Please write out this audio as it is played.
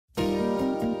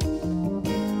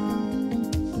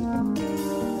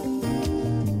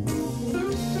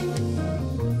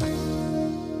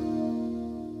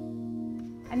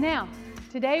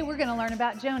Today we're going to learn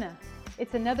about Jonah.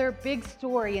 It's another big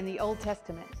story in the Old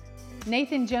Testament.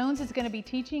 Nathan Jones is going to be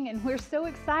teaching, and we're so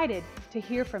excited to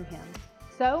hear from him.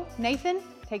 So, Nathan,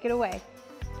 take it away.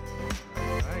 All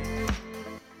right.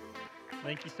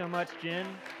 Thank you so much, Jen.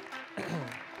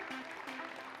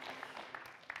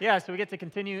 So we get to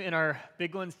continue in our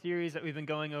Big One series that we've been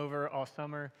going over all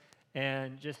summer.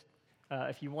 And just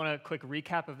if you want a quick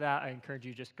recap of that, I encourage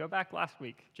you just go back last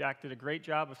week. Jack did a great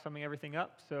job of summing everything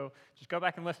up. So just go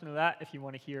back and listen to that if you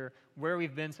want to hear where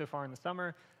we've been so far in the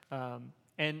summer.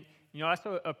 And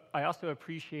I also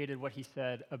appreciated what he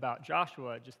said about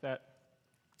Joshua, just that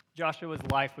Joshua's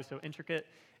life was so intricate,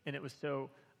 and it was so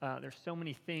there's so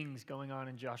many things going on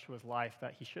in Joshua's life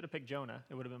that he should have picked Jonah.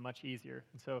 It would have been much easier.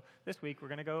 And so this week we're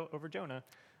going to go over Jonah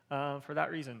for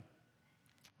that reason.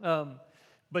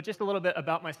 But just a little bit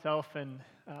about myself, and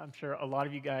I'm sure a lot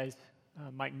of you guys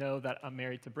might know that I'm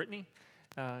married to Brittany.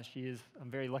 I'm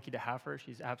very lucky to have her.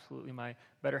 She's absolutely my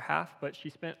better half, but she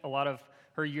spent a lot of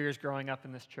her years growing up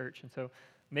in this church, and so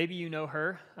maybe you know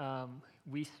her.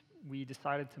 We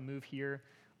decided to move here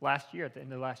last year, at the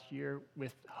end of last year,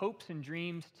 with hopes and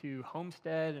dreams to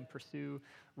homestead and pursue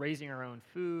raising our own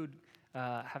food,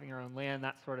 having our own land,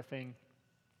 that sort of thing.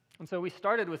 And so we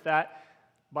started with that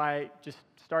by just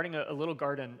starting a little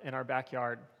garden in our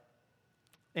backyard.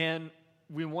 And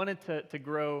we wanted to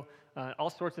grow all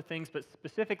sorts of things, but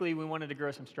specifically we wanted to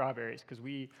grow some strawberries because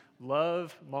we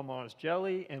love Mama's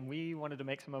jelly, and we wanted to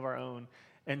make some of our own.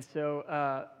 And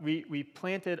so we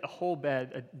planted a whole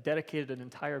bed, dedicated an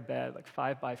entire bed, like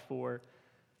 5 by 4,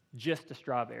 just to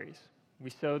strawberries. We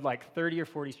sowed like 30 or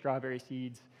 40 strawberry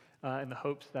seeds in the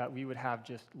hopes that we would have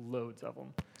just loads of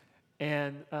them.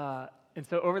 And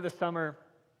so over the summer,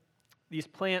 these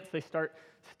plants, they start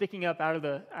sticking up out of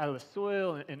the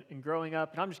soil and growing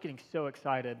up, and I'm just getting so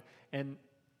excited. And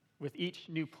with each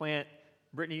new plant,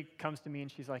 Brittany comes to me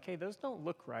and she's like, "Hey, those don't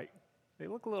look right. They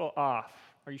look a little off.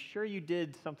 Are you sure you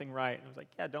did something right?" And I was like,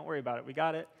 "Yeah, don't worry about it. We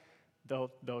got it. They'll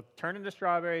turn into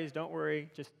strawberries. Don't worry.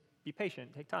 Just be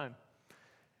patient. Take time."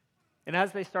 And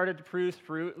as they started to produce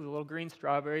fruit, the little green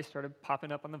strawberries started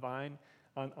popping up on the vine,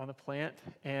 on the plant.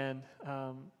 And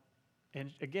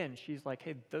again, she's like,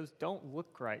 "Hey, those don't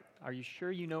look right. Are you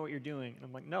sure you know what you're doing?" And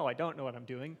I'm like, "No, I don't know what I'm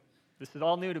doing. This is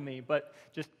all new to me, but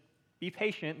just be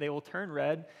patient. They will turn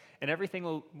red, and everything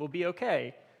will be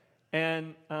okay."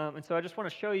 And so I just want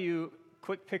to show you a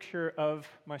quick picture of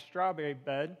my strawberry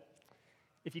bed.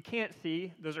 If you can't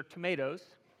see, those are tomatoes.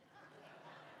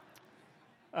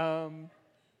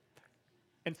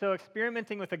 And so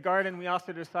experimenting with the garden, we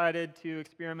also decided to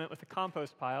experiment with the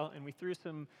compost pile, and we threw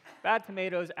some bad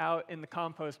tomatoes out in the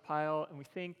compost pile, and we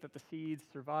think that the seeds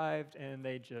survived, and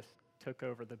they just took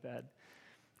over the bed.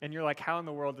 And you're like, how in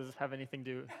the world does this have anything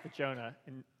to do with Jonah?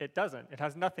 And it doesn't. It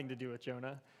has nothing to do with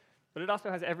Jonah. But it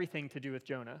also has everything to do with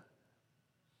Jonah.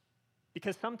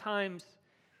 Because sometimes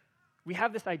we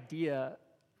have this idea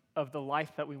of the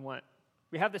life that we want.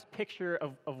 We have this picture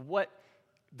of what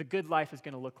the good life is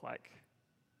going to look like.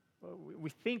 We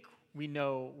think we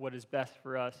know what is best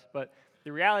for us, but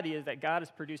the reality is that God is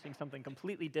producing something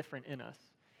completely different in us.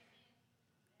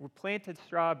 We're planted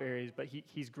strawberries, but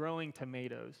He's growing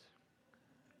tomatoes.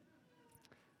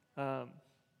 And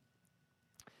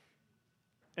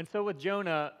so with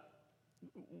Jonah,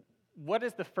 what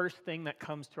is the first thing that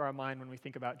comes to our mind when we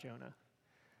think about Jonah?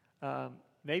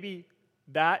 Maybe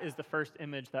that is the first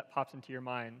image that pops into your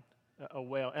mind, a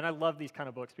whale. And I love these kind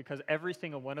of books because every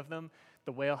single one of them,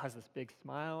 the whale has this big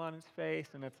smile on its face,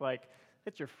 and it's like,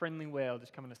 it's your friendly whale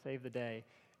just coming to save the day.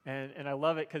 And I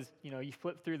love it because, you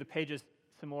flip through the pages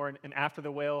some more, and after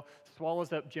the whale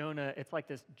swallows up Jonah, it's like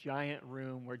this giant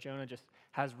room where Jonah just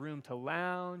has room to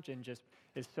lounge and just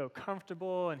is so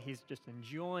comfortable, and he's just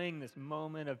enjoying this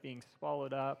moment of being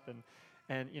swallowed up, and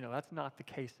that's not the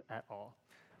case at all.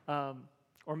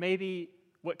 Or maybe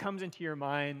what comes into your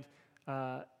mind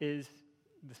is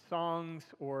the songs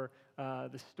or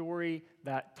the story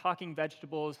that Talking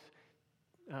Vegetables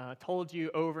told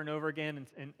you over and over again,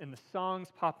 and the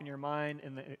songs pop in your mind,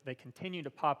 and they continue to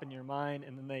pop in your mind,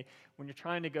 and then when you're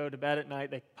trying to go to bed at night,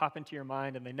 they pop into your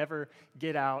mind, and they never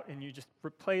get out, and you just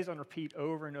plays on repeat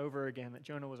over and over again that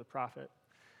Jonah was a prophet.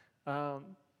 But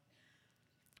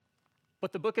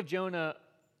the book of Jonah,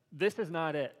 this is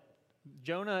not it.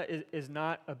 Jonah is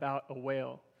not about a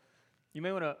whale. You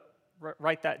may want to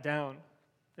write that down.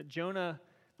 That Jonah,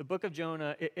 the book of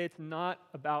Jonah, it's not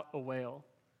about a whale.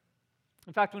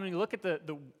 In fact, when we look at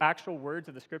the actual words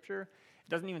of the scripture, it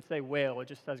doesn't even say whale, it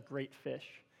just says great fish.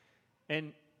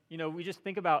 And, we just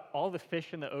think about all the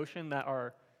fish in the ocean that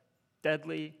are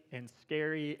deadly and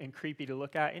scary and creepy to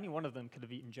look at. Any one of them could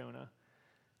have eaten Jonah.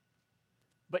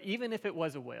 But even if it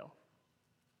was a whale,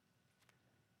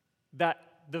 that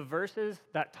the verses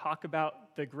that talk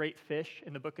about the great fish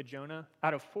in the book of Jonah,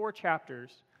 out of 4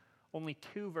 chapters, only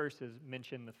 2 verses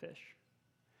mention the fish.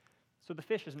 So the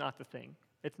fish is not the thing.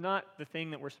 It's not the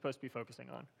thing that we're supposed to be focusing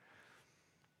on.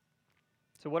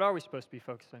 So what are we supposed to be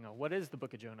focusing on? What is the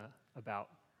book of Jonah about?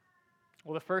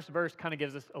 Well, the first verse kind of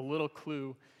gives us a little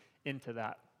clue into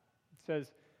that. It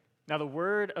says, "Now the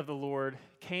word of the Lord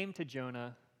came to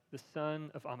Jonah, the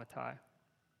son of Amittai."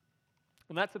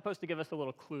 And that's supposed to give us a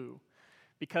little clue,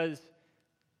 because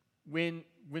when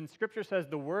Scripture says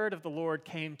the word of the Lord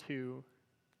came to,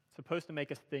 it's supposed to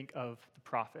make us think of the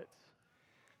prophets.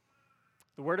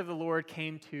 The word of the Lord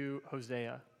came to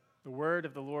Hosea. The word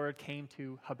of the Lord came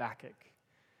to Habakkuk.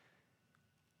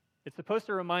 It's supposed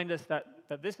to remind us that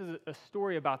this is a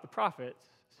story about the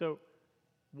prophets. So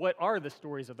what are the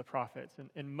stories of the prophets?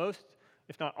 And most,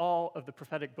 if not all, of the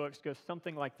prophetic books goes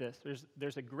something like this.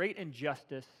 There's a great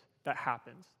injustice that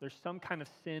happens. There's some kind of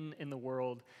sin in the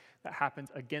world that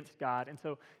happens against God. And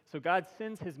so God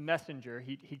sends his messenger.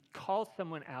 He calls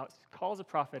someone out, calls a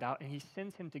prophet out, and he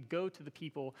sends him to go to the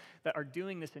people that are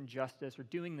doing this injustice or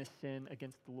doing this sin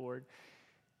against the Lord.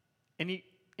 And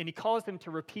he calls them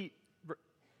to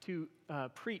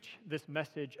preach this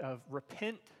message of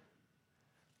repent,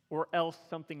 or else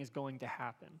something is going to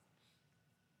happen.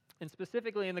 And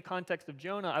specifically in the context of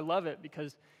Jonah, I love it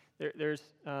because there's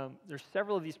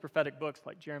several of these prophetic books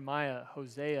like Jeremiah,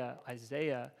 Hosea,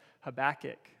 Isaiah,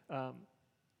 Habakkuk,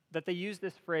 that they use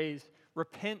this phrase,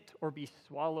 repent or be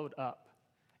swallowed up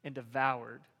and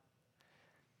devoured.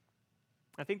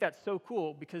 I think that's so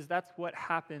cool because that's what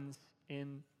happens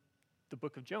in the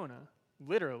book of Jonah,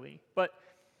 literally. But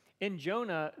in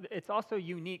Jonah, it's also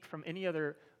unique from any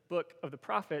other book of the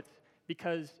prophets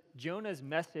because Jonah's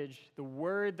message, the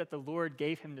word that the Lord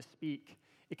gave him to speak,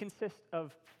 it consists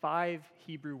of 5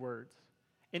 Hebrew words.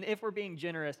 And if we're being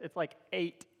generous, it's like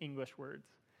 8 English words.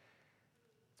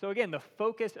 So again, the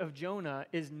focus of Jonah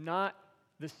is not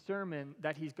the sermon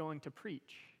that he's going to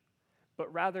preach,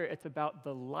 but rather it's about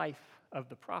the life of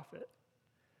the prophet.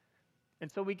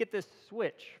 And so we get this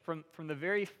switch from the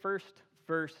very first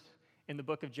verse in the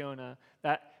book of Jonah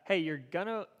that, hey, you're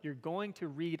going to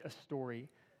read a story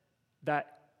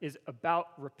that is about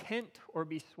repent or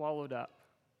be swallowed up.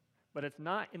 But it's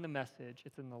not in the message,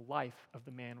 it's in the life of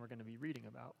the man we're going to be reading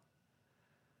about.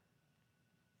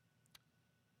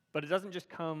 But it doesn't just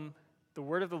come, the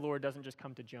word of the Lord doesn't just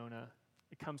come to Jonah,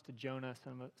 it comes to Jonah,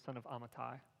 son of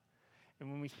Amittai. And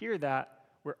when we hear that,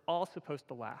 we're all supposed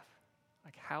to laugh.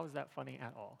 Like, how is that funny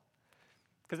at all?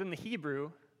 Because in the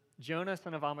Hebrew, Jonah,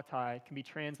 son of Amittai, can be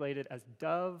translated as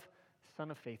dove, son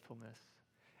of faithfulness.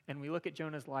 And we look at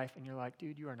Jonah's life and you're like,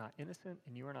 dude, you are not innocent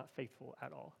and you are not faithful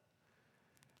at all.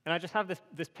 And I just have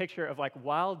this picture of like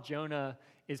while Jonah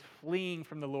is fleeing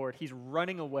from the Lord, he's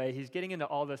running away, he's getting into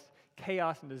all this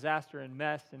chaos and disaster and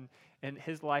mess, and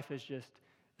his life is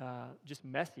just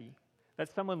messy.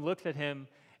 That someone looks at him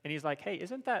and he's like, hey,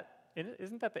 isn't that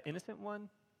the innocent one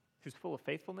who's full of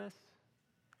faithfulness?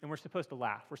 And we're supposed to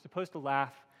laugh. We're supposed to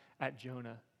laugh at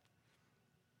Jonah.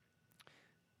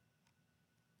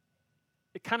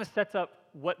 It kind of sets up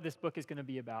what this book is going to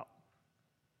be about.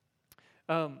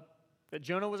 That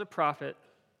Jonah was a prophet.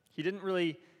 He didn't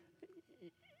really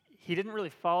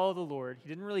follow the Lord. He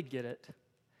didn't really get it.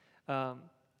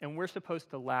 And we're supposed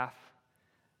to laugh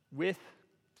with,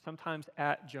 sometimes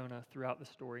at Jonah throughout the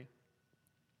story.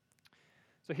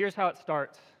 So here's how it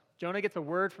starts. Jonah gets a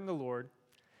word from the Lord.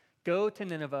 Go to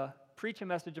Nineveh, preach a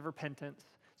message of repentance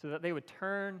so that they would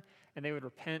turn and they would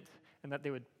repent and that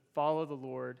they would follow the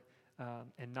Lord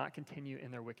and not continue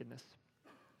in their wickedness.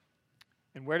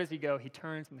 And where does he go? He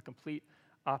turns in the complete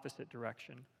opposite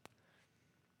direction.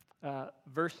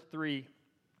 Verse 3,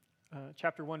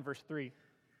 chapter 1, verse 3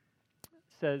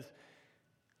 says,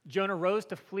 Jonah rose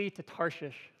to flee to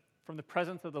Tarshish from the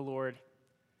presence of the Lord.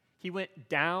 He went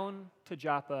down to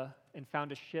Joppa and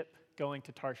found a ship going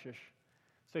to Tarshish.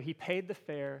 So he paid the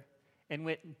fare and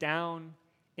went down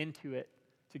into it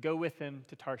to go with him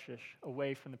to Tarshish,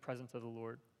 away from the presence of the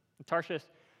Lord. And Tarshish,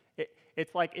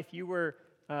 it's like if you were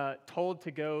told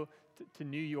to go to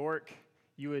New York,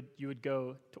 you would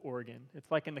go to Oregon.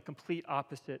 It's like in the complete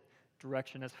opposite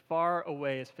direction, as far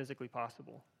away as physically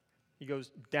possible. He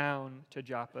goes down to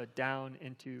Joppa, down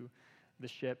into the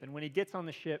ship. And when he gets on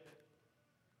the ship,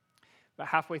 about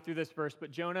halfway through this verse,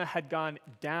 but Jonah had gone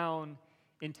down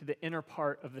into the inner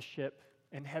part of the ship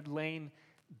and had lain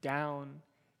down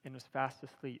and was fast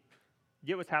asleep. You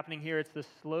get what's happening here? It's the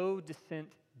slow descent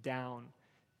down,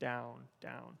 down,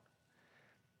 down.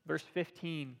 Verse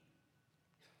 15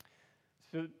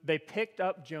 So they picked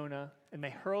up Jonah and they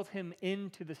hurled him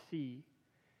into the sea,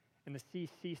 and the sea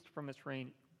ceased from its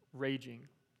raging.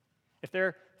 If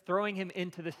they're throwing him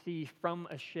into the sea from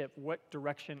a ship, what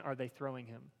direction are they throwing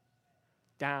him?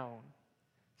 Down.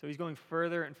 So he's going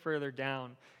further and further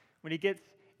down. When he gets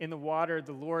in the water,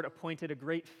 the Lord appointed a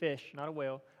great fish, not a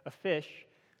whale, a fish,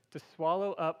 to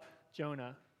swallow up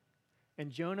Jonah.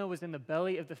 And Jonah was in the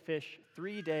belly of the fish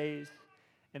 3 days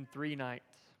and 3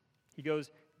 nights. He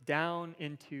goes down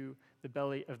into the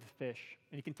belly of the fish.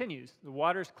 And he continues, the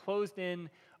waters closed in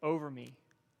over me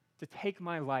to take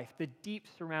my life. The deep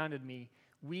surrounded me.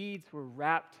 Weeds were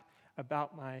wrapped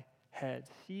about my head.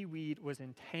 Seaweed was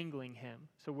entangling him.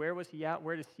 So where was he at?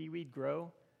 Where does seaweed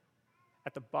grow?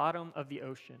 At the bottom of the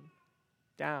ocean,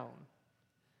 down.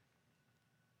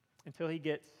 Until he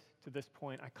gets to this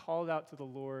point, I called out to the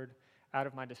Lord out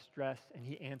of my distress, and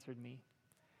he answered me.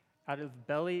 Out of the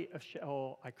belly of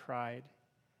Sheol I cried,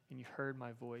 and you heard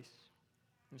my voice.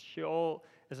 And Sheol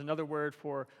is another word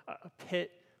for a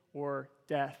pit or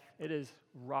death. It is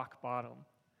rock bottom.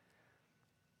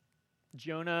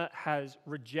 Jonah has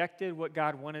rejected what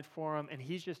God wanted for him, and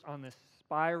he's just on this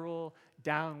spiral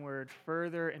downward,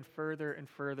 further and further and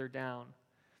further down.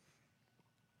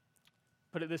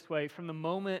 Put it this way, from the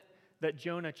moment that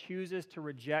Jonah chooses to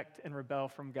reject and rebel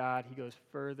from God, he goes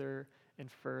further and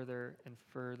further and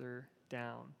further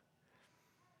down.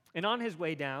 And on his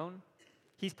way down,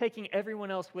 he's taking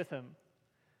everyone else with him.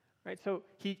 Right? So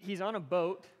he's on a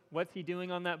boat. What's he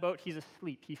doing on that boat? He's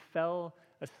asleep. He fell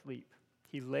asleep.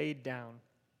 He laid down.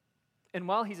 And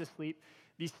while he's asleep,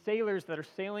 these sailors that are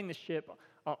sailing the ship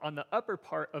on the upper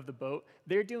part of the boat,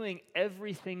 they're doing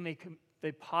everything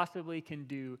they possibly can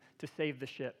do to save the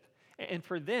ship. And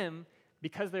for them,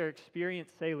 because they're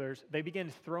experienced sailors, they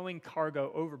begin throwing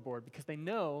cargo overboard because they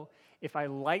know if I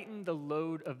lighten the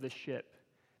load of the ship,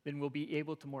 then we'll be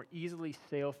able to more easily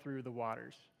sail through the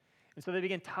waters. And so they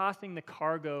begin tossing the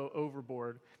cargo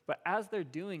overboard. But as they're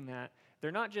doing that,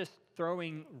 they're not just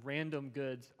throwing random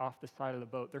goods off the side of the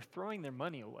boat. They're throwing their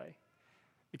money away.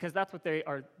 Because that's what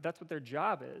their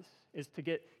job is to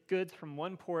get goods from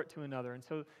one port to another. And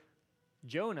so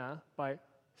Jonah, by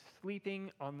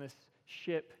sleeping on this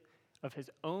ship of his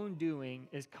own doing,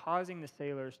 is causing the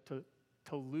sailors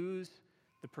to lose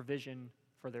the provision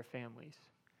for their families.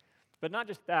 But not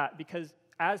just that, because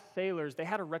as sailors, they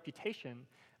had a reputation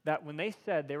that when they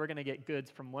said they were going to get goods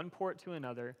from one port to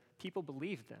another, people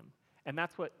believed them. And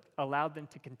that's what allowed them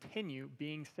to continue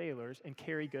being sailors and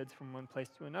carry goods from one place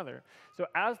to another. So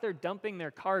as they're dumping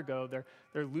their cargo,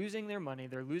 they're losing their money,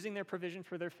 they're losing their provision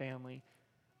for their family,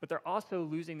 but they're also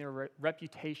losing their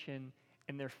reputation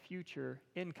and their future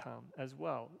income as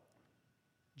well.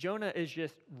 Jonah is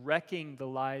just wrecking the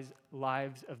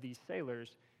lives of these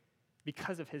sailors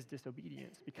because of his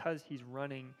disobedience, because he's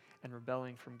running and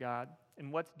rebelling from God.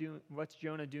 And what's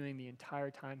Jonah doing the entire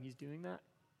time he's doing that?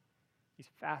 He's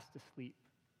fast asleep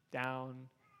down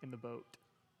in the boat.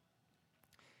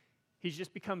 He's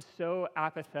just become so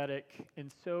apathetic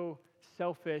and so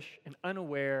selfish and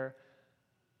unaware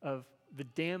of the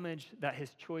damage that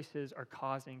his choices are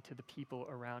causing to the people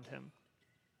around him.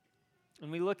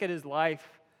 And we look at his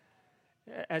life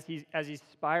as he's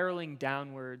spiraling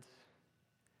downwards,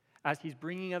 as he's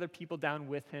bringing other people down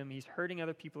with him, he's hurting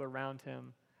other people around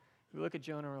him. We look at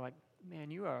Jonah and we're like,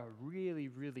 man, you are a really,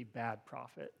 really bad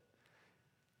prophet.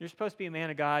 You're supposed to be a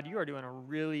man of God. You are doing a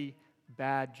really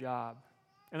bad job.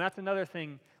 And that's another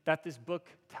thing that this book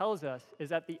tells us,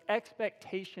 is that the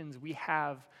expectations we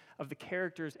have of the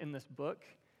characters in this book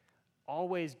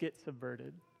always get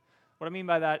subverted. What I mean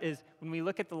by that is when we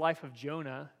look at the life of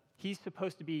Jonah, he's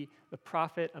supposed to be the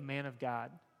prophet, a man of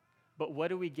God. But what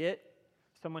do we get?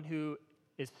 Someone who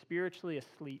is spiritually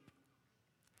asleep.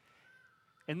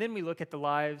 And then we look at the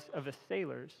lives of the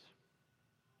sailors.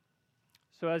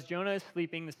 So as Jonah is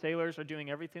sleeping, the sailors are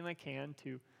doing everything they can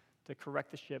to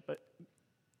correct the ship. But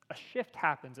a shift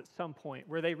happens at some point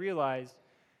where they realize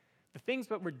the things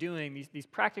that we're doing, these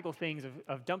practical things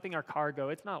of dumping our cargo,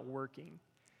 it's not working.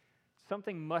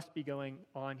 Something must be going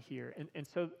on here. And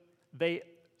so they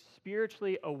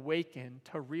spiritually awaken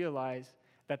to realize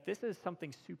that this is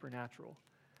something supernatural.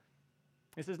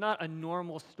 This is not a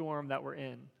normal storm that we're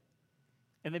in.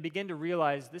 And they begin to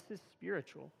realize this is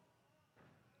spiritual.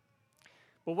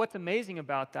 But what's amazing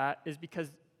about that is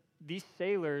because these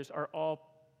sailors are all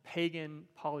pagan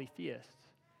polytheists.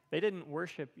 They didn't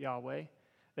worship Yahweh.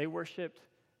 They worshiped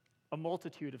a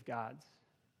multitude of gods.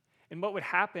 And what would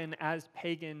happen as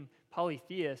pagan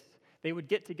polytheists, they would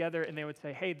get together and they would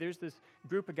say, hey, there's this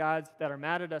group of gods that are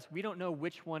mad at us. We don't know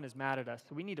which one is mad at us,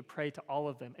 so we need to pray to all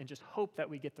of them and just hope that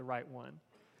we get the right one.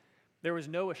 There was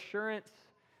no assurance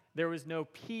There was no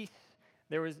peace.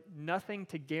 There was nothing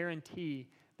to guarantee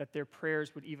that their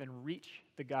prayers would even reach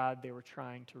the God they were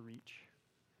trying to reach.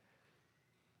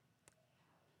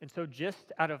 And so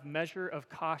just out of measure of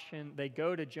caution, they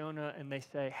go to Jonah and they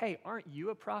say, hey, aren't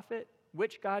you a prophet?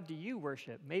 Which God do you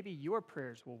worship? Maybe your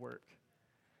prayers will work.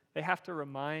 They have to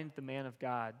remind the man of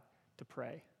God to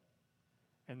pray.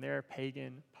 And they're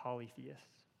pagan polytheists.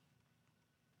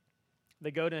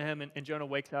 They go to him and Jonah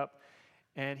wakes up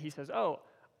and he says,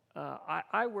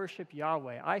 I worship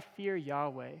Yahweh. I fear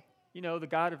Yahweh. You know, the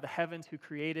God of the heavens who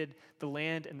created the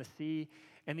land and the sea.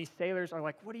 And these sailors are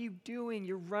like, what are you doing?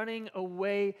 You're running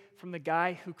away from the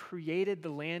guy who created the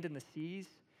land and the seas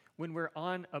when we're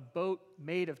on a boat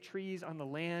made of trees on the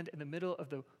land in the middle of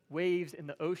the waves in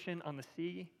the ocean on the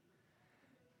sea.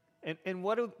 And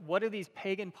what do these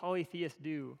pagan polytheists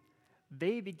do?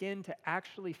 They begin to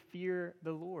actually fear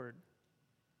the Lord.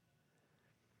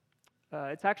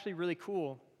 It's actually really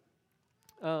cool.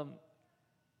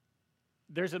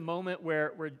 There's a moment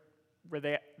where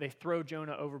they throw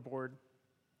Jonah overboard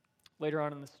later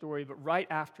on in the story, but right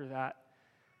after that,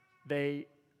 they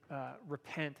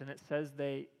repent, and it says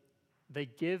they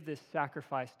give this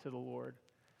sacrifice to the Lord.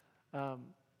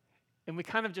 And we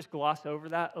kind of just gloss over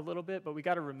that a little bit, but we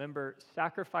got to remember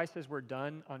sacrifices were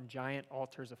done on giant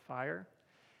altars of fire.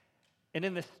 And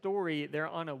in the story, they're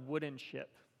on a wooden ship.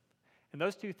 And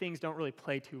those two things don't really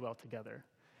play too well together.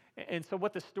 And so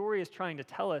what the story is trying to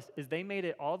tell us is they made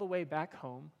it all the way back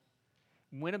home,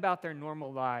 went about their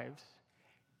normal lives,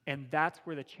 and that's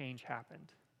where the change happened.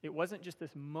 It wasn't just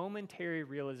this momentary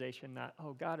realization that,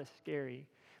 oh, God is scary,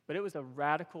 but it was a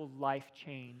radical life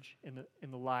change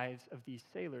in the lives of these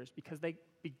sailors because they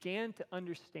began to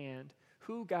understand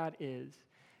who God is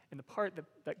and the part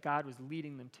that God was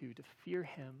leading them to fear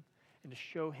him and to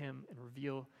show him and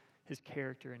reveal his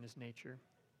character and his nature.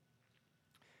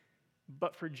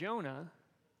 But for Jonah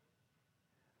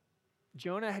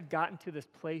had gotten to this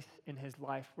place in his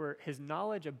life where his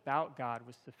knowledge about God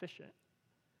was sufficient.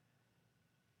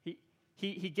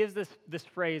 He gives this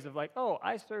phrase of like, oh,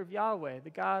 I serve Yahweh,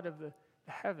 the God of the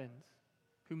heavens,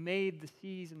 who made the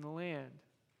seas and the land.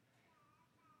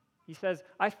 He says,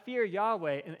 I fear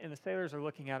Yahweh, and the sailors are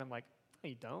looking at him like, no,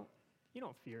 you don't. You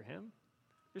don't fear him.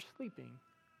 You're sleeping.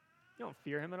 You don't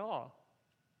fear him at all.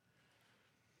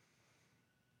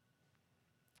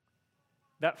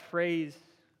 That phrase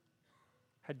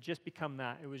had just become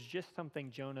that. It was just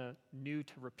something Jonah knew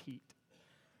to repeat.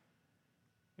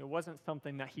 It wasn't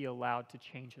something that he allowed to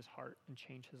change his heart and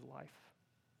change his life.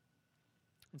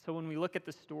 And so when we look at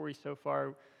the story so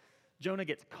far, Jonah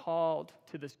gets called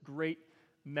to this great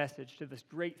message, to this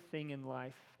great thing in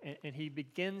life, and he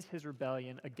begins his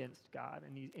rebellion against God,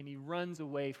 and he runs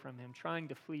away from him, trying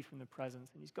to flee from the presence,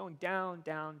 and he's going down,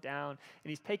 down, down, and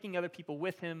he's taking other people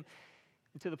with him,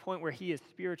 and to the point where he is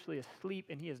spiritually asleep,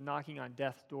 and he is knocking on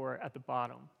death's door at the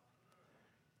bottom.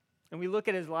 And we look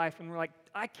at his life and we're like,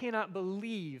 I cannot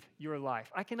believe your life.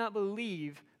 I cannot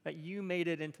believe that you made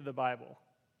it into the Bible.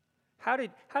 How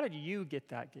did you get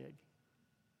that gig?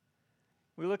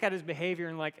 We look at his behavior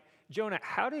and like, Jonah,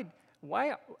 how do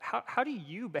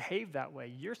you behave that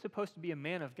way? You're supposed to be a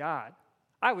man of God.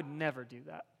 I would never do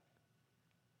that.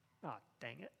 Oh,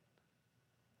 dang it.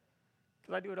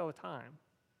 Because I do it all the time.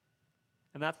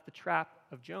 And that's the trap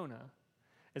of Jonah,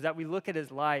 is that we look at his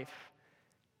life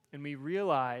and we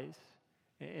realize,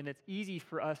 and it's easy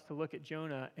for us to look at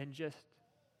Jonah and just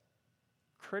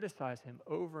criticize him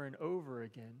over and over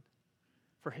again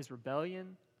for his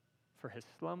rebellion, for his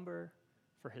slumber,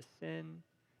 for his sin,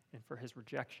 and for his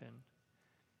rejection.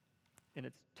 And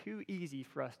it's too easy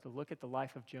for us to look at the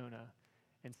life of Jonah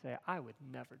and say, I would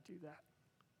never do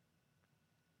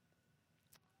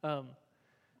that.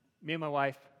 Me and my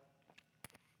wife,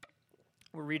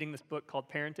 we're reading this book called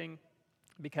Parenting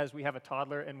because we have a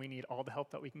toddler and we need all the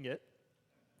help that we can get.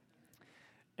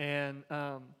 And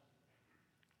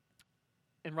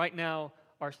right now,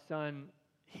 our son,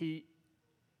 we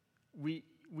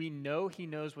know he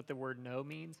knows what the word no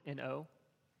means, N-O.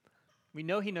 We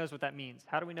know he knows what that means.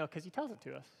 How do we know? Because he tells it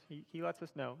to us. He lets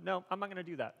us know. No, I'm not going to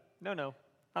do that. No,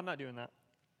 I'm not doing that.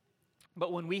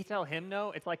 But when we tell him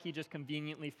no, it's like he just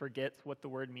conveniently forgets what the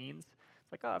word means.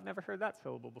 It's like, oh, I've never heard that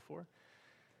syllable before.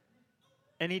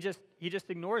 And he just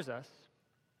ignores us.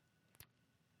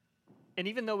 And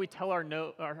even though we tell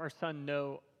our son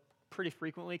no pretty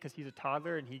frequently because he's a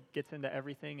toddler and he gets into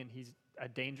everything and he's a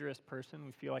dangerous person,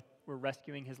 we feel like we're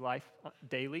rescuing his life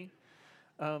daily,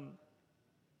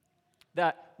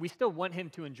 that we still want him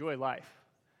to enjoy life,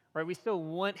 right? We still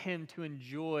want him to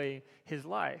enjoy his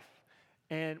life,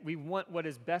 and we want what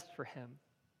is best for him.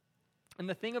 And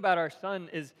the thing about our son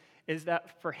is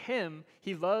that for him,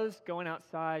 he loves going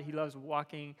outside, he loves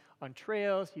walking on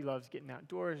trails, he loves getting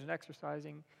outdoors and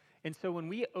exercising. And so when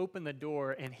we open the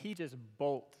door and he just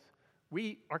bolts,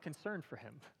 we are concerned for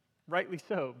him, rightly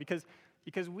so, because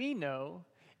we know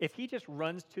if he just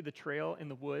runs to the trail in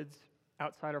the woods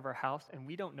outside of our house and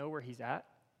we don't know where he's at,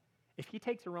 if he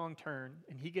takes a wrong turn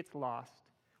and he gets lost,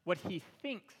 what he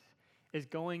thinks is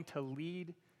going to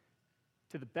lead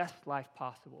to the best life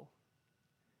possible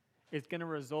is going to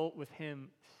result with him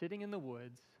sitting in the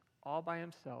woods all by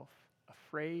himself,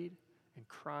 afraid and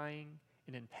crying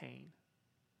and in pain.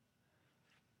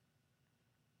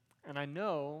 And I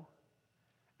know,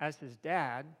 as his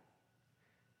dad,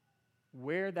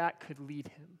 where that could lead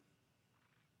him.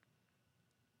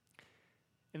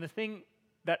 And the thing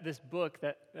that this book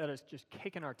that is just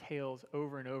kicking our tails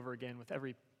over and over again with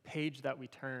every page that we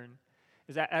turn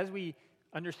is that as we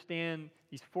understand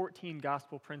these 14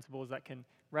 gospel principles that can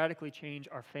radically change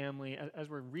our family, as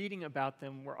we're reading about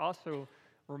them, we're also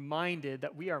reminded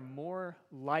that we are more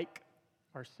like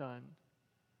our son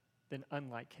than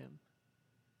unlike him.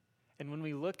 And when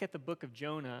we look at the book of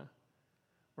Jonah,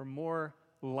 we're more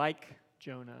like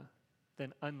Jonah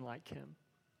than unlike him.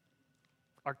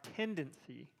 Our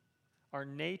tendency, our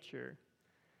nature,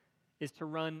 is to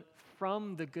run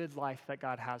from the good life that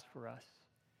God has for us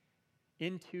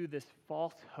into this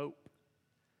false hope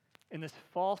and this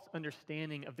false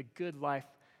understanding of the good life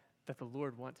that the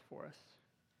Lord wants for us.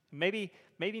 Maybe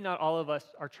not all of us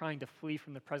are trying to flee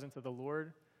from the presence of the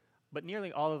Lord, but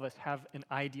nearly all of us have an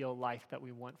ideal life that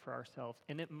we want for ourselves,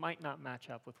 and it might not match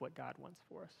up with what God wants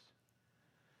for us.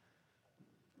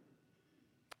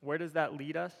 Where does that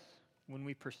lead us when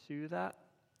we pursue that?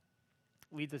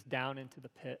 It leads us down into the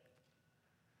pit.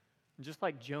 And just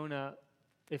like Jonah,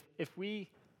 if we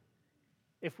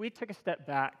took a step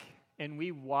back and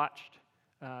we watched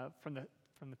from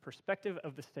the perspective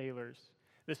of the sailors,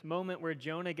 this moment where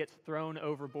Jonah gets thrown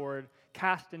overboard,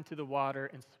 cast into the water,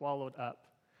 and swallowed up,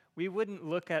 we wouldn't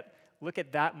look at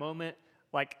that moment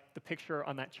like the picture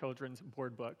on that children's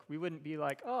board book. We wouldn't be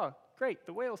like, oh, great,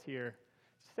 the whale's here,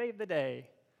 save the day.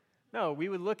 No, we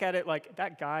would look at it like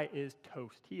that guy is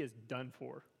toast. He is done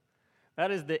for.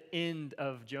 That is the end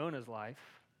of Jonah's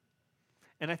life.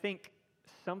 And I think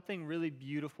something really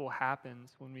beautiful happens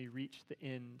when we reach the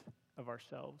end of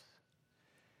ourselves.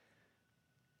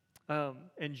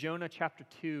 In Jonah chapter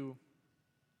 2,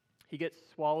 he gets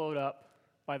swallowed up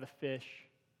by the fish.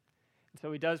 And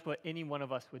so he does what any one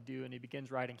of us would do, and he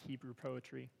begins writing Hebrew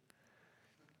poetry.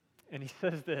 And he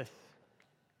says this: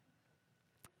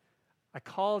 I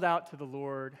called out to the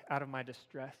Lord out of my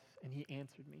distress, and he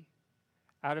answered me.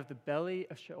 Out of the belly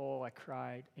of Sheol I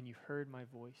cried, and you heard my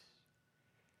voice.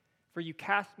 For you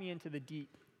cast me into the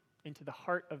deep, into the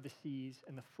heart of the seas,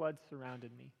 and the floods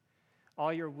surrounded me.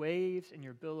 All your waves and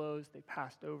your billows, they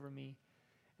passed over me.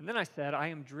 And then I said, I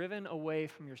am driven away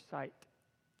from your sight,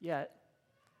 yet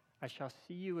I shall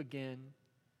see you again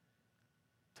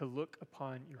to look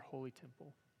upon your holy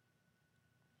temple.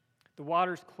 The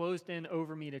waters closed in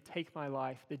over me to take my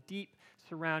life. The deep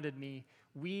surrounded me.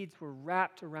 Weeds were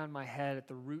wrapped around my head at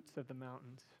the roots of the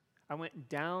mountains. I went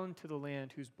down to the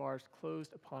land whose bars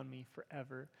closed upon me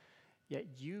forever. Yet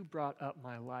you brought up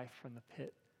my life from the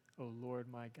pit, O Lord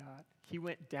my God. He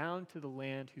went down to the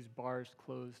land whose bars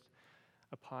closed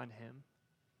upon him.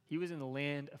 He was in the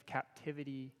land of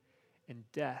captivity and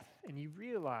death, and he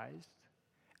realized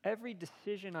every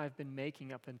decision I've been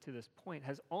making up until this point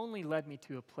has only led me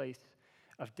to a place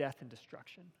of death and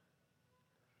destruction.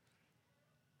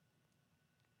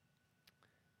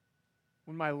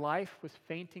 When my life was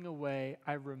fainting away,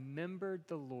 I remembered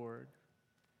the Lord,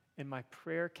 and my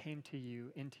prayer came to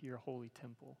you into your holy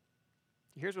temple.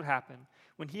 Here's what happened.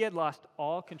 When he had lost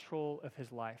all control of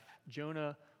his life,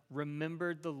 Jonah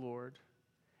remembered the Lord,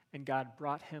 and God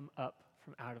brought him up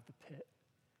from out of the pit.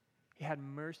 He had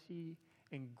mercy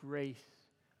and grace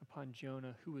upon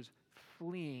Jonah, who was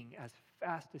fleeing as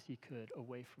fast as he could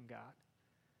away from God.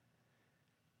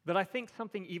 But I think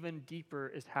something even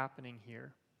deeper is happening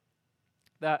here.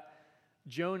 That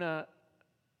Jonah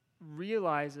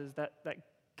realizes that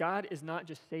God is not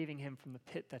just saving him from the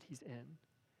pit that he's in,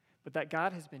 but that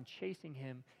God has been chasing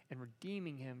him and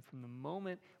redeeming him from the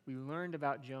moment we learned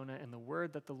about Jonah and the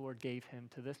word that the Lord gave him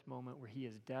to this moment where he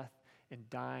is death and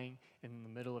dying in the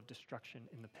middle of destruction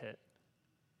in the pit.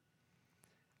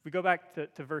 If we go back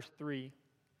to verse 3,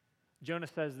 Jonah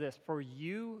says this: For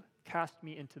you cast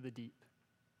me into the deep,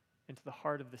 into the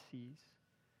heart of the seas,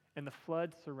 and the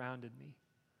flood surrounded me.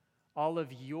 All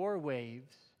of your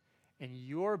waves and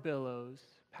your billows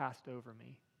passed over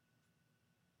me.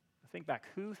 Think back,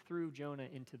 who threw Jonah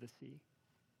into the sea?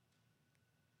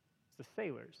 the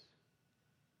sailors.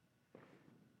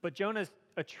 But Jonah's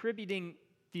attributing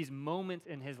these moments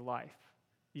in his life,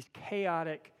 these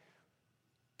chaotic,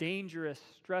 dangerous,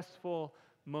 stressful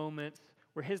moments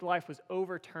where his life was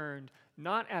overturned,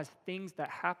 not as things that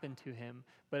happened to him,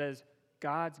 but as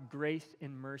God's grace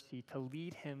and mercy to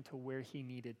lead him to where he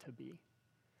needed to be.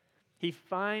 He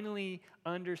finally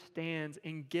understands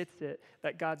and gets it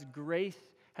that God's grace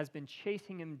has been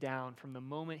chasing him down from the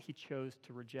moment he chose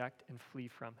to reject and flee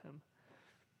from him.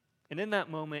 And in that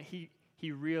moment,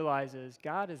 he realizes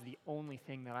God is the only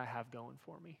thing that I have going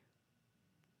for me.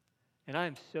 And I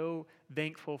am so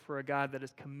thankful for a God that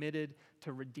is committed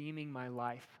to redeeming my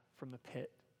life from the pit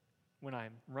when I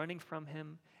am running from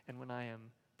him and when I am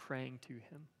praying to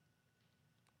him.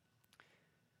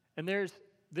 And there's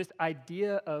this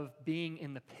idea of being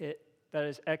in the pit that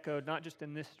is echoed not just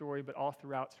in this story, but all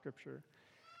throughout Scripture.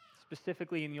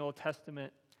 Specifically in the Old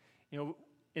Testament,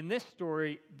 in this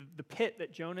story, the pit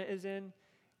that Jonah is in,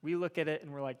 we look at it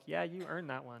and we're like, yeah, you earned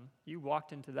that one. You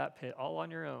walked into that pit all on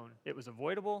your own. It was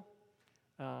avoidable,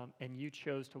 and you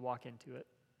chose to walk into it.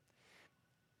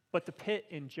 But the pit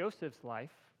in Joseph's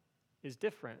life is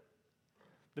different.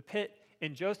 The pit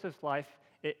in Joseph's life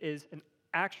is an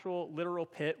actual literal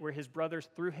pit where his brothers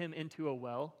threw him into a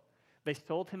well. They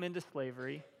sold him into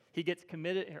slavery. He gets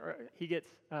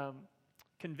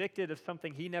convicted of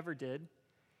something he never did,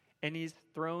 and he's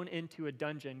thrown into a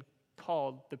dungeon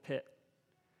called the pit.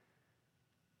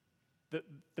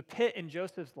 The pit in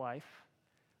Joseph's life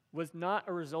was not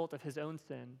a result of his own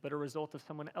sin, but a result of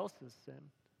someone else's sin.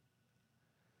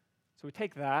 So we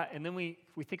take that, and then we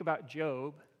think about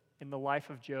Job and the life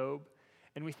of Job,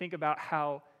 and we think about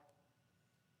how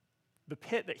the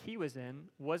pit that he was in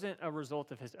wasn't a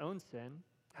result of his own sin.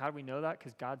 How do we know that?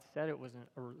 Because God said it wasn't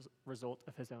a result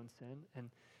of his own sin. And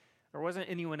there wasn't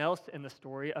anyone else in the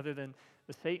story other than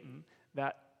the Satan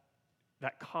that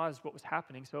caused what was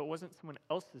happening. So it wasn't someone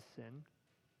else's sin.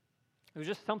 It was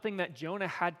just something that Jonah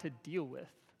had to deal with.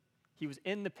 He was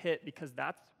in the pit because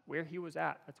that's where he was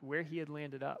at. That's where he had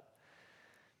landed up.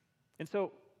 And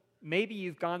so maybe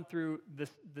you've gone through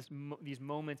these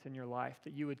moments in your life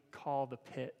that you would call the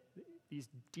pit, these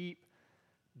deep,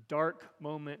 dark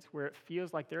moments where it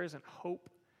feels like there isn't hope,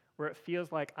 where it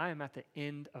feels like I am at the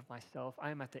end of myself.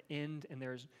 I am at the end, and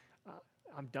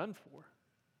I'm done for.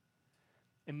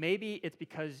 And maybe it's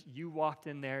because you walked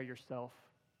in there yourself.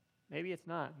 Maybe it's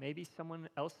not. Maybe someone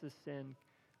else's sin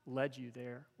led you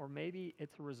there, or maybe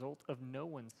it's a result of no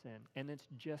one's sin, and it's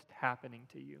just happening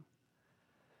to you.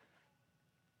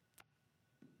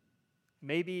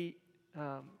 Maybe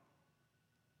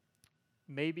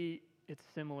it's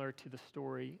similar to the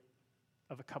story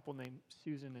of a couple named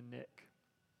Susan and Nick.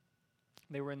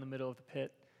 They were in the middle of the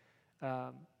pit.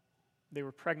 They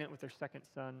were pregnant with their second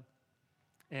son.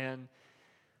 And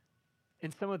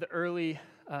in some of the early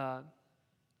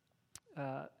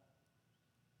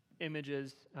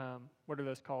images, what are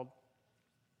those called?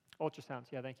 Ultrasounds.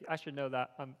 Yeah, thank you. I should know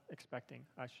that. I'm expecting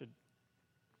my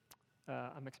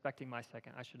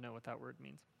second. I should know what that word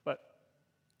means. But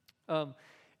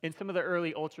in some of the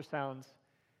early ultrasounds,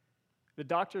 the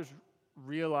doctors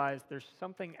realized there's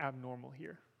something abnormal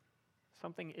here.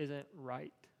 Something isn't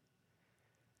right.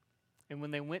 And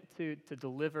when they went to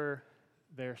deliver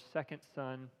their second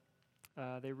son,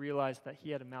 they realized that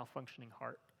he had a malfunctioning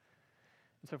heart.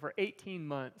 And so for 18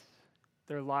 months,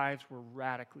 their lives were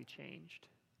radically changed.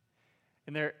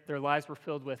 And their lives were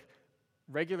filled with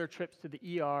regular trips to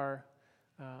the ER.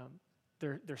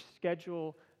 Their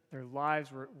schedule, their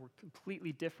lives were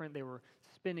completely different. They were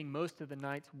spending most of the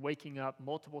nights waking up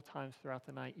multiple times throughout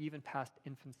the night, even past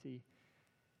infancy.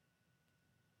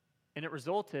 And it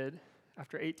resulted,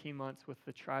 after 18 months, with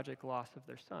the tragic loss of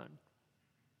their son.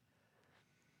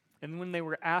 And when they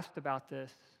were asked about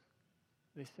this,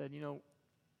 they said,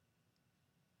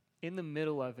 in the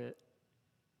middle of it,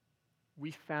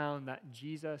 we found that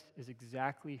Jesus is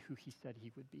exactly who he said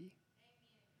he would be.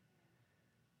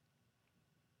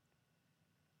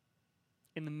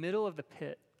 In the middle of the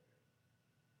pit,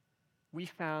 we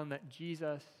found that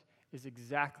Jesus is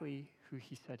exactly who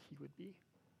he said he would be.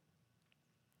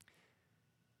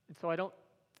 And so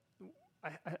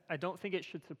I don't think it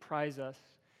should surprise us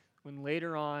when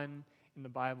later on in the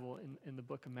Bible, in the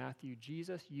book of Matthew,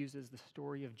 Jesus uses the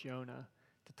story of Jonah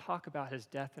to talk about his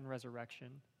death and resurrection,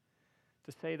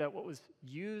 to say that what was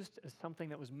used as something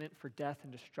that was meant for death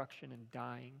and destruction and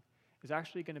dying is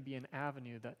actually going to be an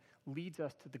avenue that leads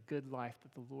us to the good life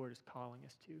that the Lord is calling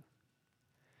us to.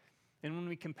 And when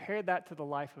we compare that to the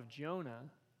life of Jonah,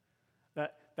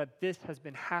 that this has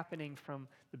been happening from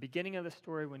the beginning of the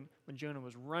story when Jonah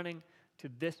was running to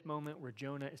this moment where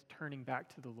Jonah is turning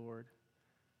back to the Lord.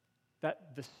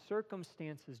 that the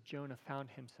circumstances Jonah found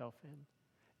himself in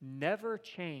never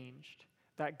changed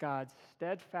that God's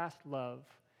steadfast love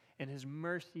and his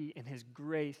mercy and his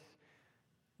grace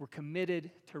were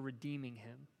committed to redeeming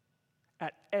him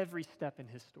at every step in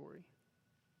his story.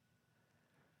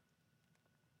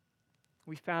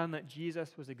 We found that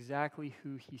Jesus was exactly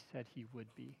who he said he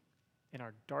would be in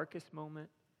our darkest moment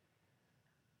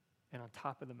and on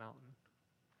top of the mountain.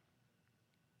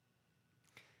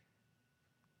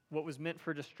 What was meant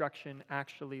for destruction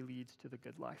actually leads to the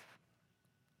good life.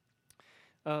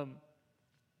 The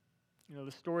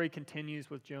story continues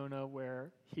with Jonah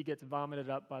where he gets vomited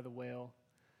up by the whale,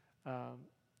 and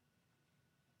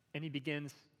he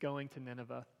begins going to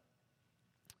Nineveh.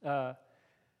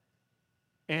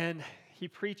 And he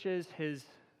preaches his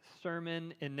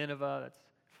sermon in Nineveh. That's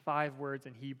 5 words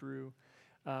in Hebrew.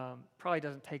 Probably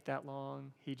doesn't take that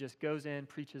long. He just goes in,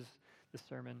 preaches the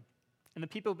sermon, and the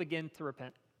people begin to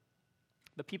repent.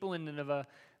 The people in Nineveh,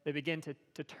 they begin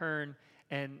to turn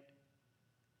and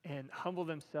humble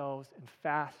themselves and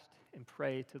fast and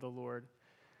pray to the Lord.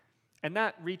 And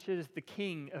that reaches the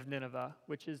king of Nineveh,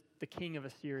 which is the king of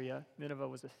Assyria. Nineveh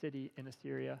was a city in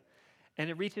Assyria. And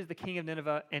it reaches the king of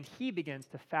Nineveh, and he begins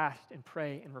to fast and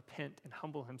pray and repent and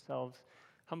humble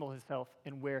himself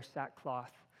and wear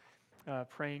sackcloth,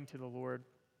 praying to the Lord.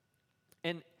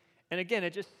 And again,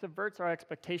 it just subverts our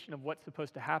expectation of what's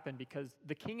supposed to happen, because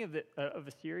the king of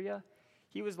Assyria,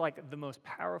 he was like the most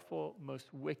powerful,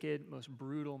 most wicked, most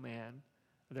brutal man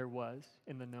there was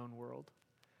in the known world.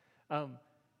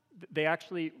 They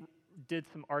actually did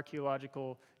some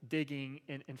archaeological digging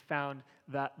and found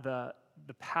that the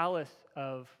palace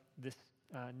of this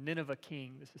Nineveh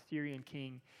king, this Assyrian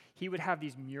king, he would have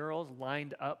these murals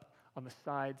lined up on the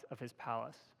sides of his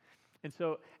palace. And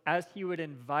so as he would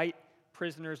invite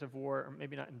prisoners of war, or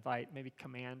maybe not invite, maybe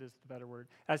command is the better word,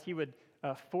 as he would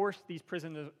force these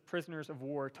prisoners of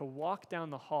war to walk down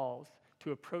the halls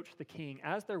to approach the king,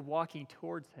 as they're walking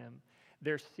towards him,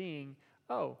 they're seeing,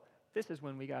 oh, this is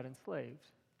when we got enslaved.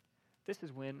 This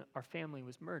is when our family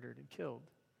was murdered and killed.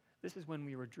 This is when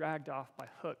we were dragged off by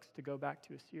hooks to go back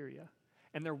to Assyria.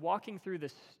 And they're walking through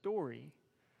this story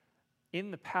in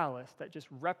the palace that just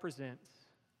represents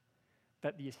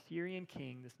that the Assyrian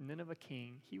king, this Nineveh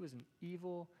king, he was an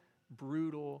evil,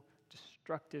 brutal,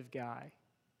 destructive guy.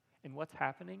 And what's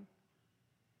happening?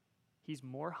 He's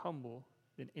more humble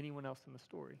than anyone else in the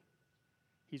story.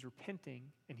 He's repenting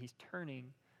and he's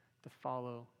turning to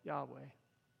follow Yahweh.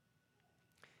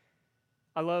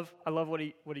 I love what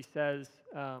he says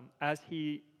as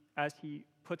he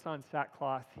puts on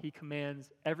sackcloth. He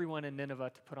commands everyone in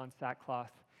Nineveh to put on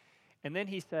sackcloth, and then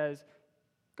he says,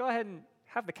 "Go ahead and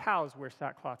have the cows wear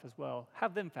sackcloth as well.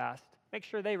 Have them fast. Make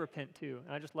sure they repent too."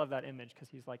 And I just love that image because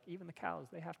he's like, even the cows,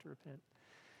 they have to repent.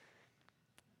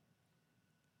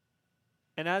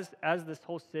 And as this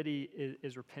whole city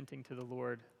is repenting to the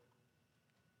Lord,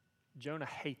 Jonah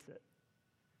hates it.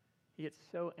 He gets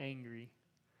so angry.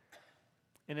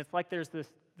 And it's like there's this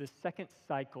second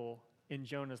cycle in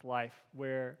Jonah's life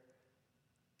where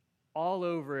all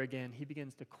over again he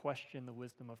begins to question the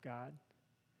wisdom of God.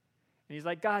 And he's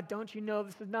like, God, don't you know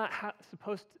this is not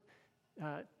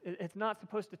it's not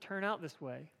supposed to turn out this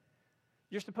way.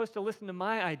 You're supposed to listen to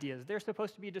my ideas. They're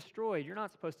supposed to be destroyed. You're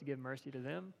not supposed to give mercy to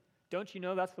them. Don't you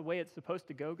know that's the way it's supposed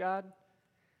to go, God?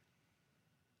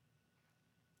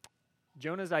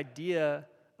 Jonah's idea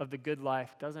of the good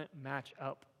life doesn't match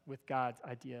up with God's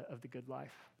idea of the good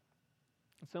life.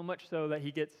 And so much so that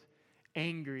he gets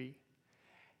angry.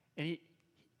 And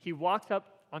he walks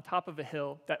up on top of a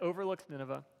hill that overlooks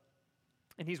Nineveh,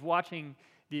 and he's watching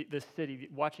the city,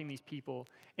 watching these people,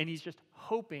 and he's just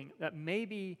hoping that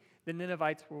maybe the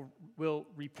Ninevites will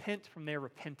repent from their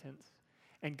repentance,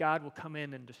 and God will come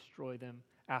in and destroy them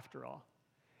after all.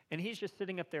 And he's just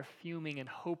sitting up there fuming and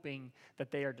hoping that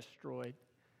they are destroyed.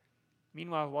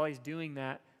 Meanwhile, while he's doing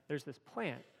that, there's this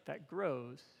plant that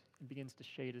grows and begins to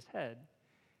shade his head.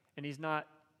 And he's not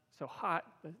so hot,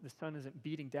 the sun isn't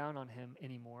beating down on him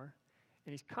anymore,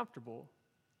 and he's comfortable.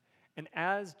 And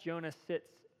as Jonah sits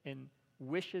and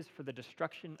wishes for the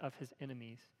destruction of his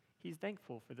enemies, he's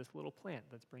thankful for this little plant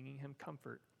that's bringing him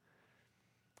comfort.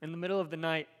 In the middle of the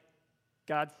night,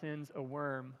 God sends a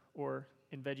worm, or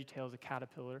in VeggieTales, a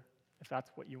caterpillar, if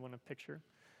that's what you want to picture,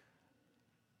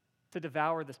 to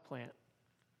devour this plant.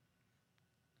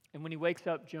 And when he wakes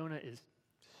up, Jonah is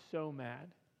so mad.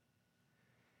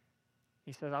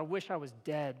 He says, I wish I was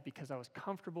dead because I was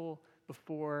comfortable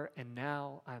before and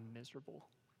now I'm miserable.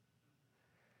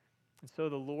 And so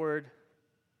the Lord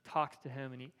talks to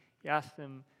him and he asks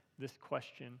him this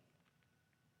question.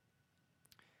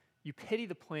 You pity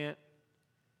the plant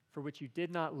for which you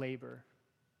did not labor,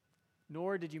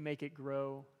 nor did you make it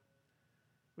grow,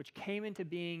 which came into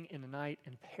being in a night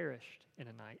and perished in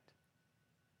a night.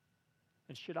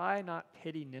 And should I not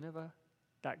pity Nineveh,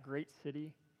 that great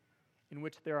city, in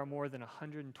which there are more than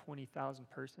 120,000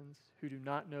 persons who do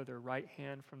not know their right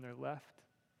hand from their left?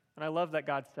 And I love that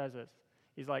God says this.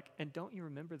 He's like, and don't you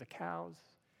remember the cows?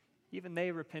 Even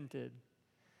they repented.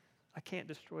 I can't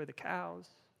destroy the cows.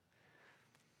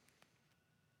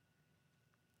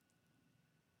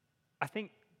 I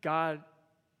think God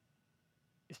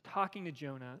is talking to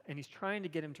Jonah, and he's trying to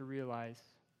get him to realize,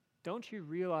 don't you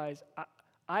realize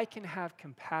I can have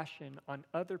compassion on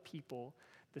other people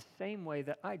the same way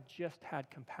that I just had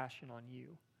compassion on you?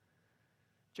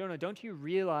 Jonah, don't you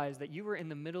realize that you were in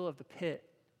the middle of the pit?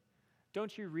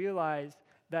 Don't you realize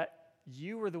that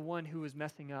you were the one who was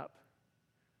messing up?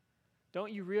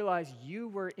 Don't you realize you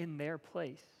were in their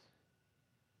place?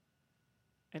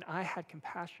 And I had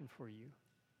compassion for you,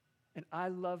 and I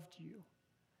loved you,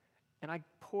 and I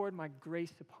poured my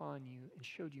grace upon you and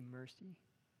showed you mercy.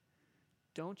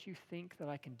 Don't you think that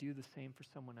I can do the same for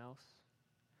someone else?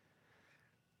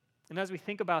 And as we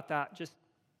think about that,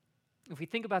 if we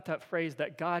think about that phrase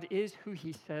that God is who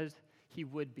he says he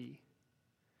would be,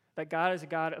 that God is a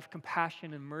God of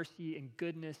compassion and mercy and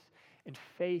goodness and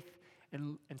faith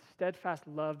and steadfast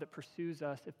love that pursues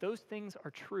us, if those things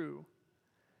are true,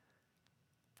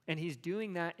 and he's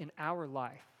doing that in our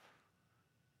life,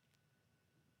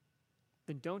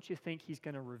 then don't you think he's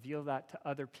going to reveal that to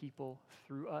other people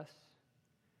through us?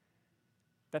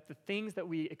 That the things that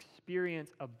we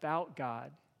experience about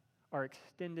God are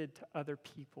extended to other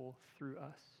people through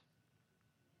us.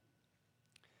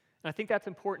 And I think that's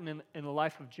important in the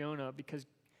life of Jonah, because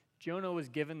Jonah was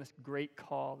given this great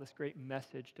call, this great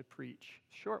message to preach.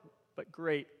 Short, but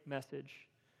great message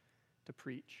to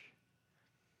preach.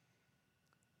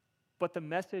 But the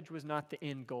message was not the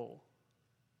end goal.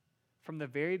 From the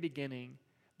very beginning,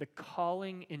 the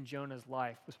calling in Jonah's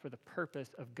life was for the purpose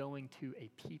of going to a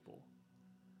people.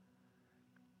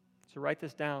 So write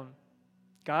this down.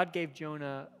 God gave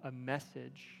Jonah a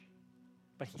message,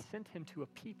 but he sent him to a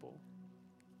people.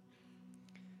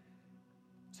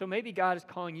 So maybe God is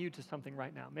calling you to something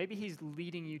right now. Maybe he's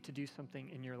leading you to do something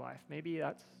in your life. Maybe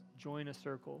that's join a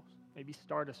circle. Maybe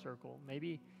start a circle.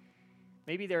 Maybe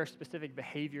there are specific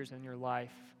behaviors in your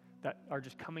life that are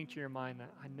just coming to your mind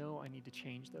that I know I need to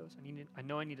change those. I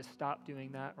know I need to stop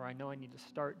doing that, or I know I need to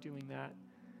start doing that.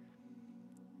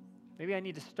 Maybe I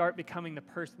need to start becoming the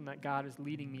person that God is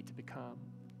leading me to become.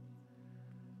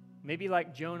 Maybe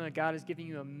like Jonah, God is giving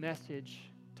you a message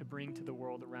to bring to the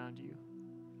world around you.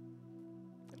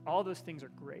 All those things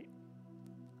are great,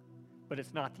 but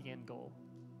it's not the end goal.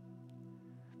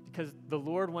 Because the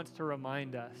Lord wants to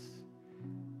remind us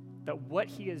that what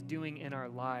he is doing in our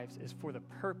lives is for the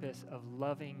purpose of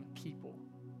loving people.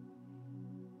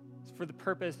 It's for the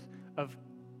purpose of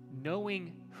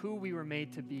knowing who we were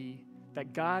made to be,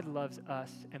 that God loves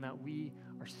us, and that we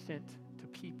are sent to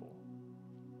people.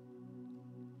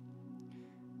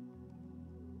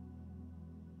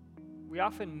 We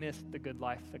often miss the good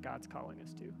life that God's calling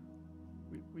us to.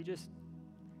 We just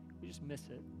miss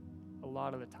it a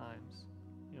lot of the times.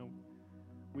 You know,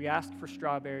 we ask for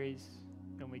strawberries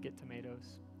and we get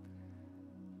tomatoes.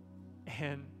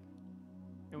 And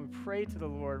we pray to the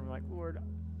Lord and we're like, Lord,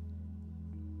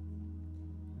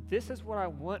 this is what I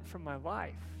want from my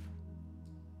life.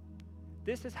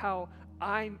 This is how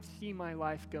I see my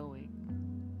life going.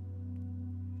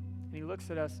 And he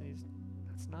looks at us and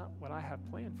that's not what I have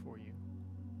planned for you.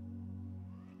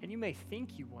 And you may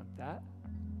think you want that.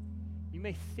 You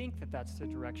may think that that's the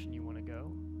direction you want to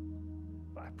go.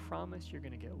 But I promise you're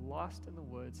going to get lost in the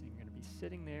woods and you're going to be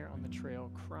sitting there on the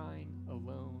trail crying,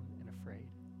 alone and afraid.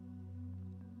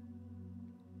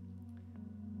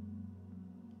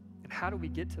 And how do we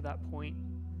get to that point?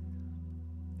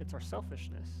 It's our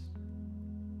selfishness.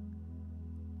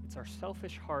 It's our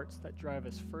selfish hearts that drive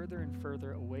us further and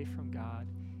further away from God,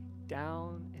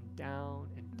 down and down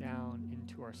and down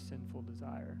into our sinful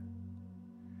desire,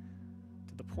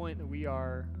 to the point that we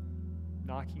are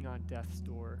knocking on death's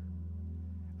door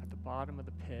at the bottom of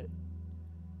the pit,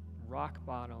 rock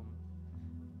bottom,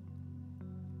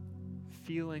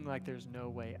 feeling like there's no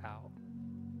way out.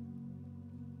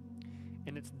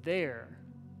 And it's there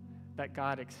that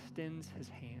God extends his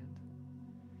hand,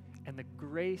 and the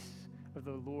grace of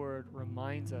the Lord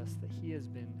reminds us that he has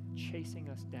been chasing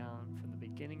us down from the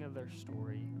beginning of their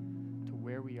story to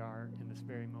where we are in this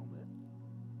very moment.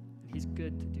 And he's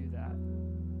good to do that.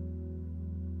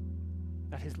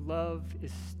 That his love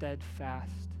is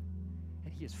steadfast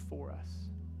and he is for us.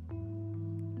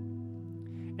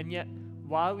 And yet,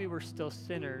 while we were still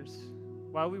sinners,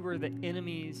 while we were the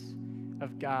enemies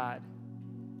of God,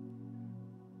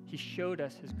 he showed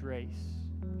us his grace.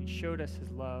 He showed us his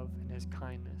love and his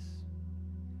kindness.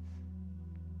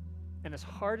 And as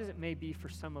hard as it may be for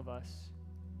some of us,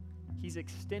 he's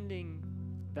extending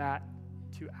that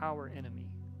to our enemy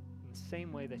in the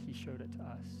same way that he showed it to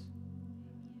us.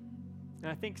 And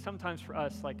I think sometimes for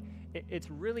us, it's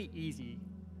really easy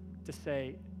to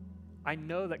say, I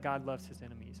know that God loves his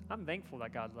enemies. I'm thankful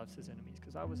that God loves his enemies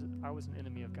because I was an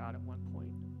enemy of God at one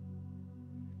point.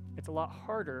 It's a lot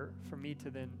harder for me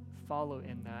to then follow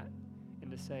in that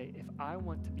and to say, if I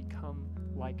want to become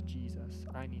like Jesus,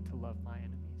 I need to love my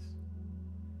enemies.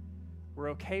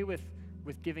 We're okay with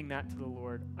giving that to the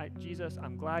Lord. Jesus,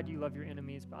 I'm glad you love your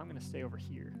enemies, but I'm going to stay over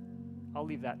here. I'll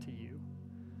leave that to you.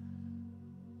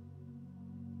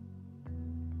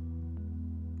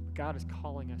 But God is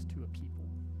calling us to a people.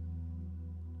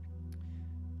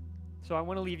 So I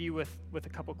want to leave you with a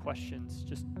couple questions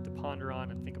just to ponder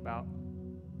on and think about.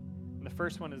 And the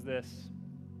first one is this.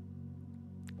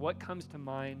 What comes to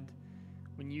mind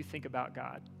when you think about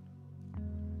God?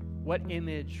 What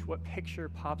image, what picture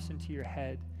pops into your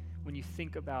head when you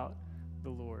think about the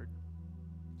Lord?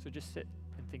 So just sit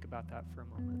and think about that for a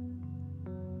moment.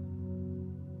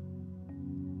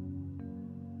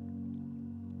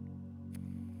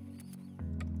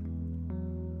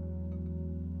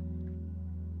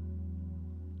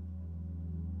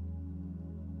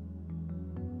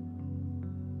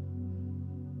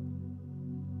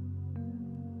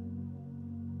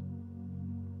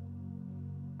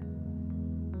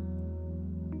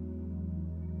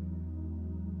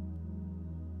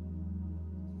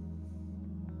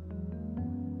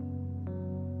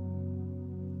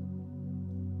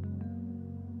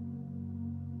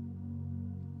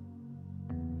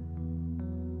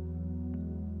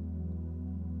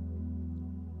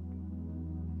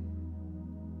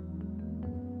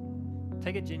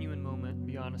 Take a genuine moment,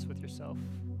 be honest with yourself.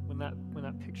 When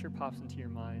that picture pops into your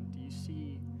mind, do you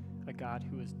see a God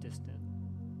who is distant?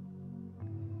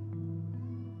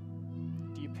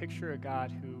 Do you picture a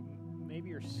God who maybe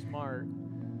you're smart,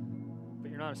 but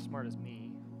you're not as smart as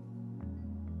me?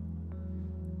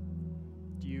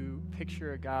 Do you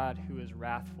picture a God who is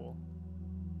wrathful,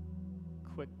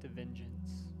 quick to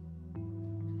vengeance?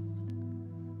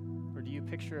 Or do you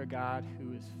picture a God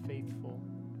who is faithful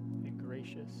and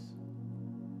gracious?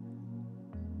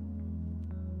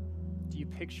 Do you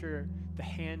picture the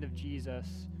hand of Jesus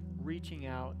reaching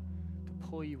out to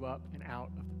pull you up and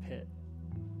out of the pit?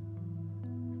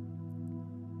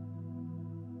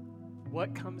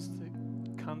 What comes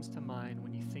to mind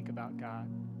when you think about God?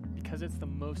 Because it's the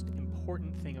most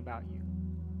important thing about you.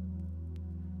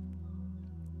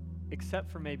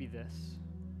 Except for maybe this.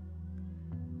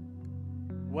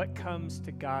 What comes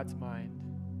to God's mind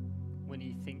when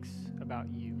he thinks about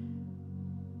you?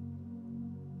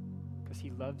 Because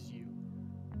he loves you.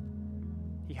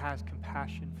 He has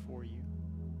compassion for you.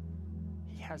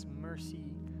 He has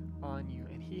mercy on you.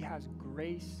 And he has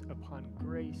grace upon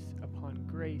grace upon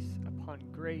grace upon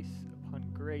grace upon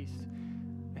grace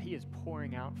that he is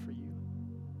pouring out for you.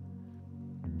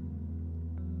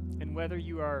 And whether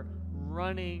you are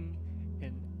running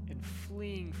and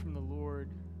fleeing from the Lord,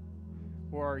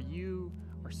 or you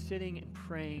are sitting and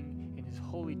praying in his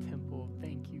holy temple,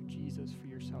 thank you, Jesus, for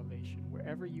your salvation.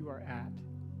 Wherever you are at,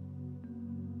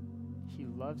 he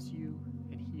loves you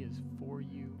and he is for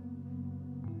you.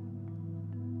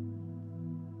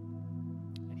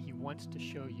 And he wants to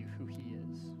show you who he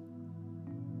is.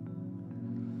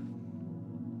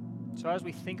 So as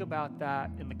we think about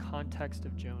that in the context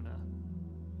of Jonah,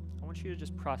 I want you to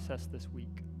just process this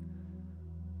week.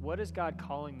 What is God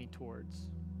calling me towards?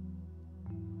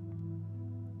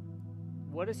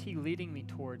 What is he leading me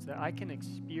towards that I can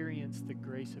experience the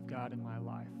grace of God in my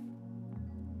life?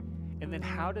 And then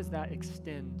how does that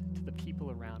extend to the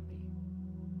people around me?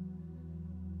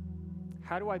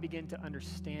 How do I begin to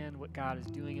understand what God is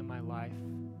doing in my life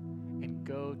and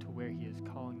go to where he is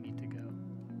calling me to go?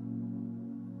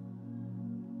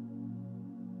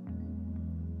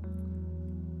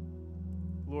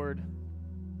 Lord,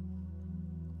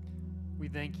 we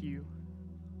thank you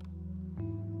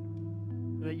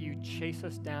that you chase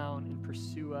us down and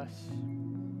pursue us,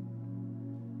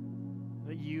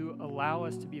 that you allow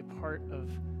us to be a part of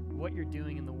what you're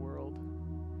doing in the world,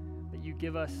 that you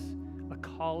give us a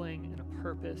calling and a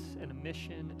purpose and a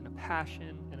mission and a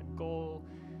passion and a goal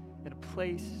and a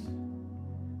place.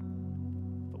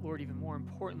 But Lord, even more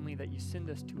importantly, that you send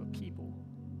us to a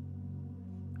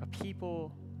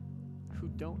people who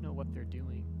don't know what they're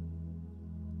doing.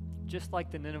 Just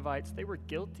like the Ninevites, they were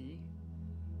guilty.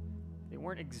 They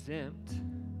weren't exempt,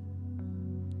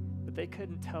 but they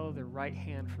couldn't tell their right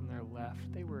hand from their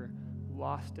left. They were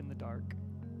lost in the dark.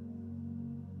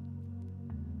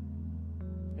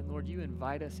 And Lord, you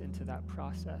invite us into that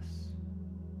process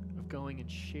of going and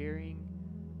sharing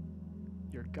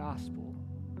your gospel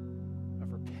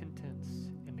of repentance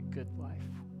and the good life.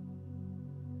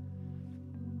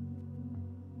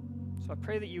 So I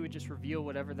pray that you would just reveal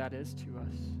whatever that is to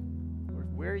us.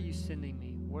 Lord, where are you sending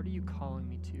me? What are you calling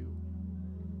me to?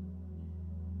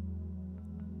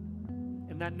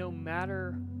 And that no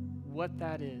matter what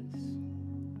that is,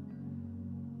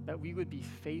 that we would be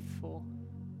faithful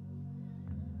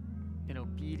and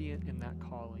obedient in that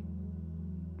calling.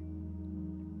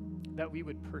 That we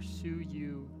would pursue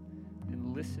you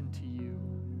and listen to you,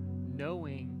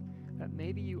 knowing that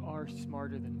maybe you are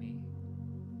smarter than me.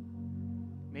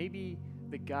 Maybe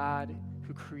the God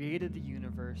who created the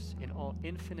universe in all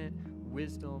infinite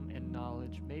wisdom and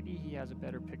knowledge, maybe he has a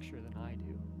better picture than I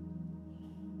do.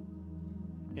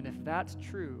 And if that's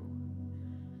true,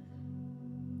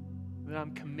 then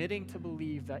I'm committing to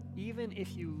believe that even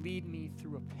if you lead me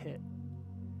through a pit,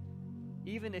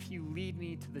 even if you lead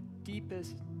me to the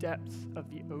deepest depths of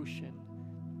the ocean,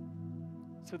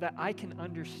 so that I can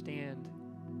understand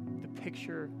the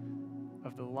picture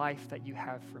of the life that you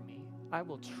have for me, I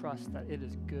will trust that it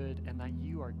is good and that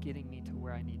you are getting me to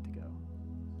where I need to go.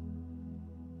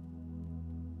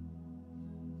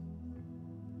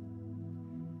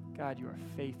 God, you are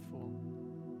faithful.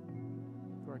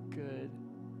 You are good.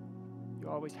 You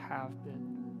always have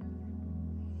been.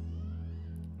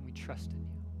 And we trust in you.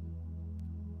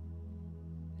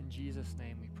 In Jesus'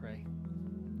 name we pray.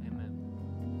 Amen.